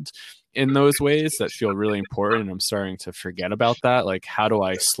fulfilled in those ways that feel really important, and I'm starting to forget about that, like how do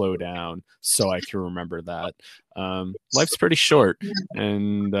I slow down so I can remember that? Life's pretty short,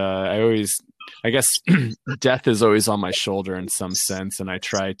 and I guess death is always on my shoulder in some sense, and I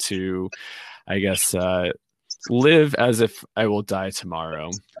try to, I guess, live as if I will die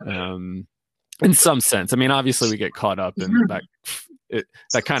tomorrow. In some sense. I mean, obviously we get caught up in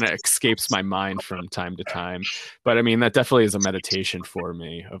that kind of escapes my mind from time to time. But I mean, that definitely is a meditation for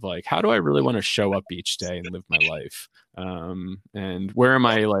me of like, how do I really want to show up each day and live my life? And where am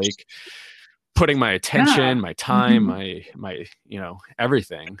I like putting my attention, my time, my, you know,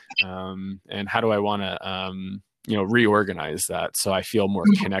 everything. And how do I want to, you know, reorganize that so I feel more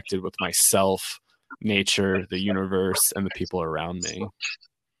connected with myself, nature, the universe, and the people around me.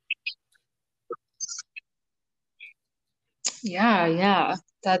 Yeah.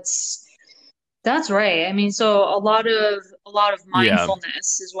 That's right. I mean, so a lot of Yeah.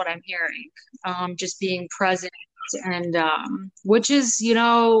 mindfulness is what I'm hearing. Just being present, and which is, you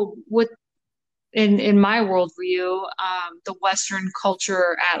know, what in my worldview, the Western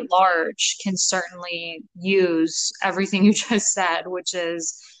culture at large can certainly use everything you just said, which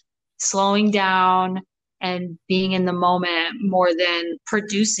is slowing down and being in the moment more than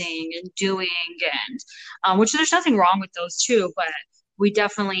producing and doing, and which there's nothing wrong with those too, but we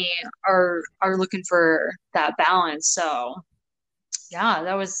definitely are looking for that balance. So yeah,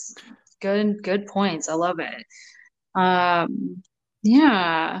 that was good points. I love it.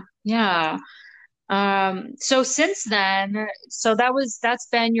 Yeah. So since then, so that's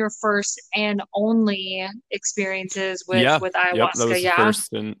been your first and only experiences with Yeah. with Yep. That ayahuasca, was the yeah?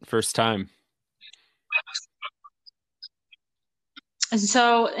 first time. And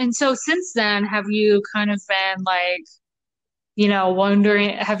so since then, have you kind of been like, you know,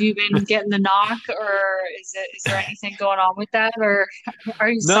 wondering, have you been getting the knock, or is there anything going on with that, or are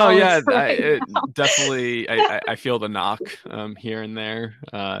you No, solid yeah, for right definitely. I feel the knock here and there.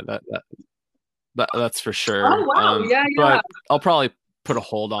 That's for now? sure. Oh wow, yeah. But I'll probably put a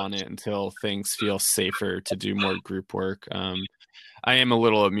hold on it until things feel safer to do more group work. I am a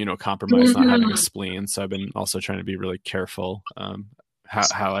little immunocompromised, not having a Mhm. spleen, so I've been also trying to be really careful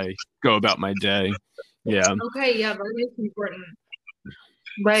how I go about my day. Yeah. Okay, yeah, very important.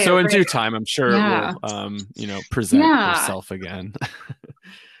 Right, So in right. due time, I'm sure it Yeah. will, present Yeah. itself again.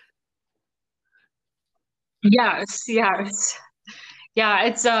 Yes. Yeah,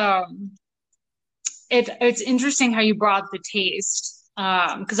 it's interesting how you brought the taste.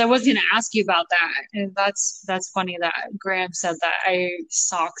 Because I was gonna ask you about that. And that's funny that Graham said that. I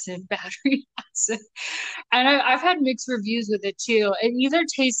socks and battery acid. And I've had mixed reviews with it too. It either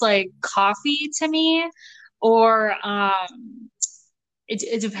tastes like coffee to me, or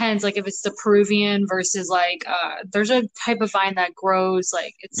it depends, like if it's the Peruvian versus like there's a type of vine that grows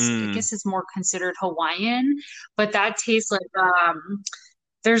like, I Mm, guess it's more considered Hawaiian, but that tastes like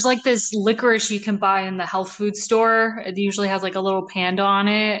there's like this licorice you can buy in the health food store. It usually has like a little panda on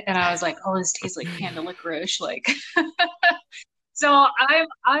it, and I was like, oh, this tastes like panda licorice. Like, so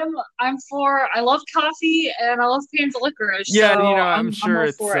I'm for. I love coffee and I love panda licorice, yeah, so I'm I'm sure all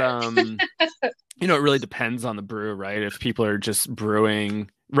it's for it. it really depends on the brew, right? If people are just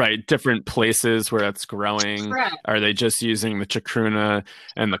brewing, right, different places where it's growing, Correct. are they just using the chacruna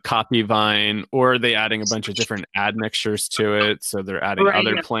and the coffee vine, or are they adding a bunch of different admixtures to it? So they're adding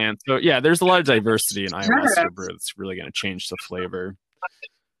other Right. plants. So yeah, there's a lot of diversity in ayahuasca brew Yes. that's really going to change the flavor.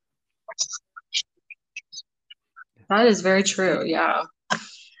 That is very true. Yeah.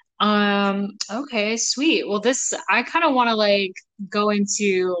 Okay, sweet. Well, this I kind of want to like go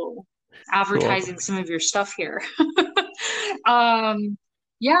into Cool. advertising some of your stuff here. Um,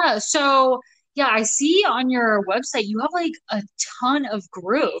 yeah, so Yeah, I see on your website you have like a ton of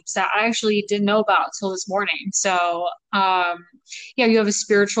groups that I actually didn't know about till this morning. So, yeah, you have a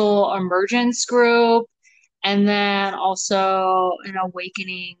spiritual emergence group, and then also an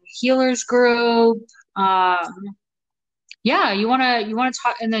awakening healers group. Um, yeah, you wanna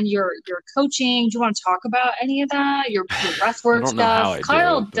talk, and then your coaching. Do you want to talk about any of that? Your I breathwork don't know how stuff. I do it,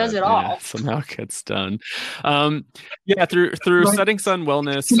 Kyle does but it yeah, all. somehow it gets done. Yeah, through Right. Setting Sun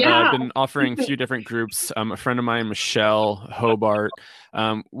Wellness, I've Yeah. been offering a few different groups. A friend of mine, Michelle Hobart,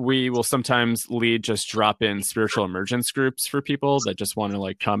 we will sometimes lead just drop-in spiritual emergence groups for people that just want to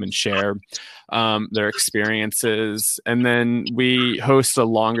like come and share their experiences, and then we host a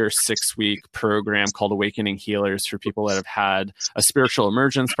longer 6-week program called Awakening Healers for people that have had a spiritual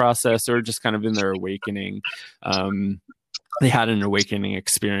emergence process or just kind of in their awakening. Um, they had an awakening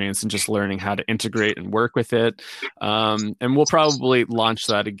experience and just learning how to integrate and work with it. And we'll probably launch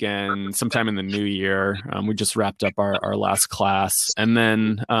that again sometime in the new year. We just wrapped up our last class. And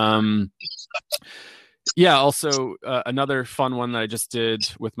then, yeah, also another fun one that I just did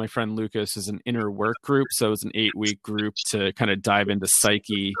with my friend Lucas is an inner work group. So it was an 8-week group to kind of dive into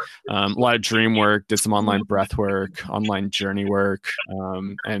psyche, a lot of dream work, did some online breath work, online journey work,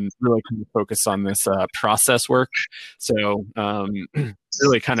 and really kind of focus on this process work. So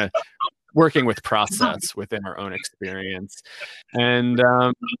really kind of working with process within our own experience. And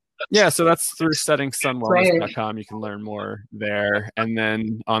yeah, so that's through Right. settingsunwellness.com. You can learn more there. And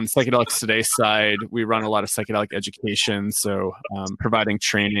then on Psychedelics Today side, we run a lot of psychedelic education. So providing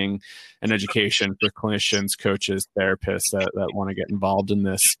training and education for clinicians, coaches, therapists that want to get involved in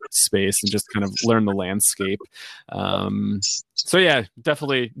this space and just kind of learn the landscape. So yeah,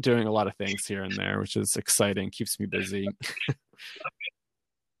 definitely doing a lot of things here and there, which is exciting, keeps me busy.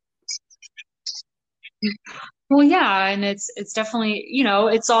 Well, yeah, and it's definitely,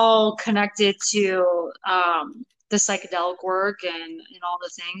 it's all connected to the psychedelic work and all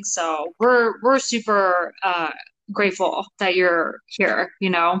the things. So we're super grateful that you're here,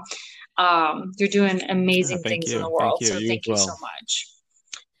 you're doing Yeah, amazing thank things in you. the Thank world. you. So You as thank you so well. much.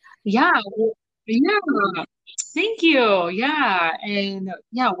 Yeah, yeah. Thank you. Yeah. And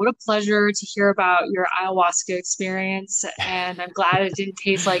yeah, what a pleasure to hear about your ayahuasca experience. And I'm glad it didn't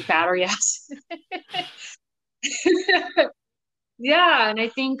taste like battery acid. Yeah, and I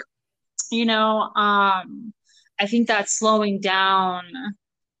think, I think that slowing down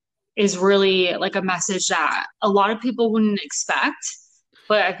is really like a message that a lot of people wouldn't expect,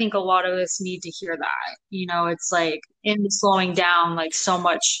 but I think a lot of us need to hear that. It's like in the slowing down, like so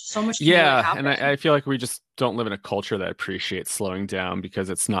much can really Yeah, and happen. I feel like we just don't live in a culture that appreciates slowing down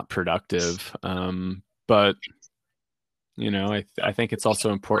because it's not productive. But I think it's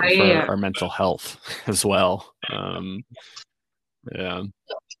also important for Right. our mental health as well. Yeah.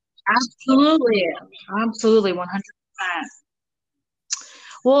 Absolutely. Absolutely, 100%.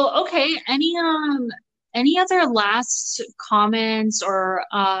 Well, okay. Any other last comments or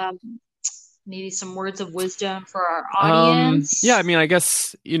maybe some words of wisdom for our Yeah, I audience? mean, I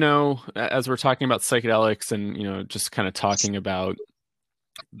guess, as we're talking about psychedelics and, just kind of talking about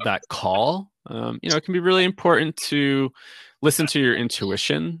that call, it can be really important to listen to your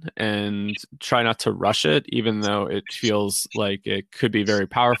intuition and try not to rush it, even though it feels like it could be very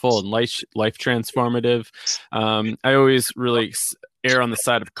powerful and life transformative. I always really err on the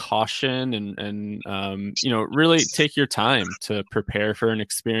side of caution and really take your time to prepare for an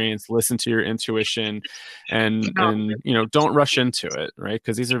experience, listen to your intuition, and don't rush into it, right?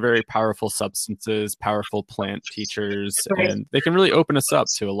 Because these are very powerful substances, powerful plant teachers, Right. and they can really open us up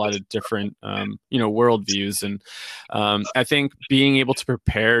to a lot of different worldviews. And I think being able to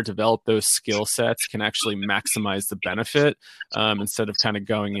prepare, develop those skill sets can actually maximize the benefit, instead of kind of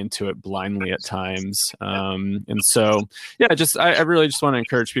going into it blindly at times. And so yeah, I really just want to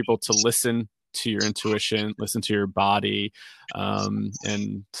encourage people to listen to your intuition, listen to your body,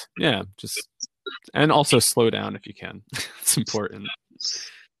 and yeah, just and also slow down if you can. It's important.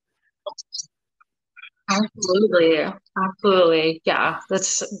 Absolutely. Absolutely. Yeah,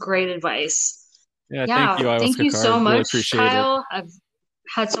 that's great advice. Yeah, thank Yeah, you, thank ayahuasca you so card. Really much, appreciate it. Kyle. I've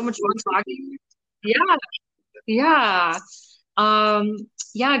had so much fun talking. Yeah, yeah. Um,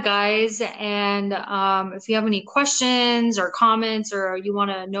 yeah, guys, and if you have any questions or comments or you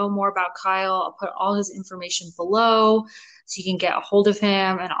want to know more about Kyle, I'll put all his information below so you can get a hold of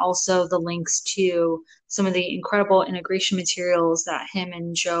him and also the links to some of the incredible integration materials that him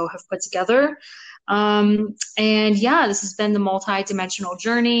and Joe have put together. And yeah, this has been the multi-dimensional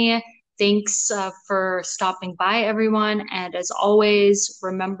journey. Thanks for stopping by, everyone. And as always,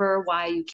 remember why you